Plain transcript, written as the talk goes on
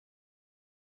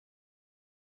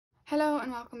Hello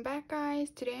and welcome back,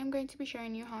 guys. Today I'm going to be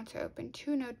showing you how to open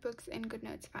two notebooks in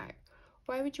GoodNotes 5.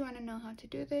 Why would you want to know how to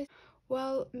do this?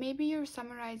 Well, maybe you're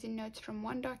summarizing notes from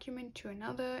one document to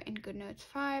another in GoodNotes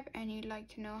 5 and you'd like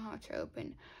to know how to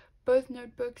open both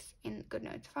notebooks in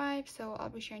GoodNotes 5, so I'll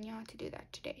be showing you how to do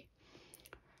that today.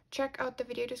 Check out the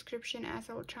video description as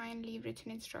I will try and leave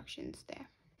written instructions there.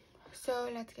 So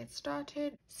let's get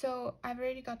started. So I've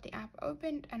already got the app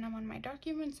opened and I'm on my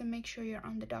document, so make sure you're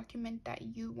on the document that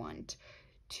you want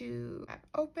to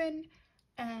open.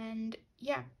 And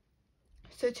yeah,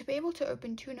 so to be able to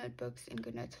open two notebooks in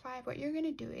GoodNotes 5, what you're going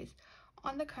to do is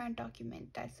on the current document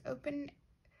that's open,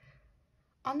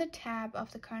 on the tab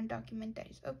of the current document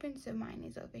that is open, so mine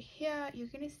is over here, you're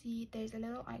going to see there's a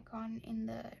little icon in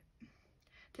the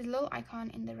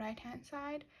right hand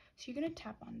side. So you're going to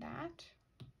tap on that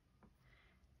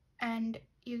and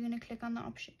you're going to click on the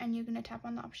option and you're going to tap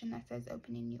on the option that says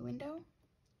open in new window.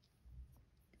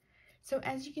 So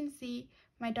as you can see,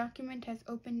 my document has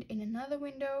opened in another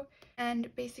window, and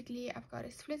basically I've got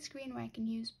a split screen where I can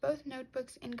use both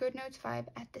notebooks in GoodNotes 5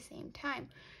 at the same time.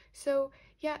 So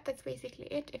yeah, that's basically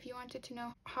it. If you wanted to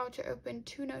know how to open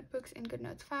two notebooks in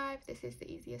GoodNotes 5, this is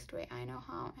the easiest way I know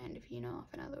how, and if you know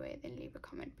of another way, then leave a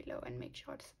comment below and make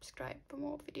sure to subscribe for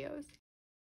more videos.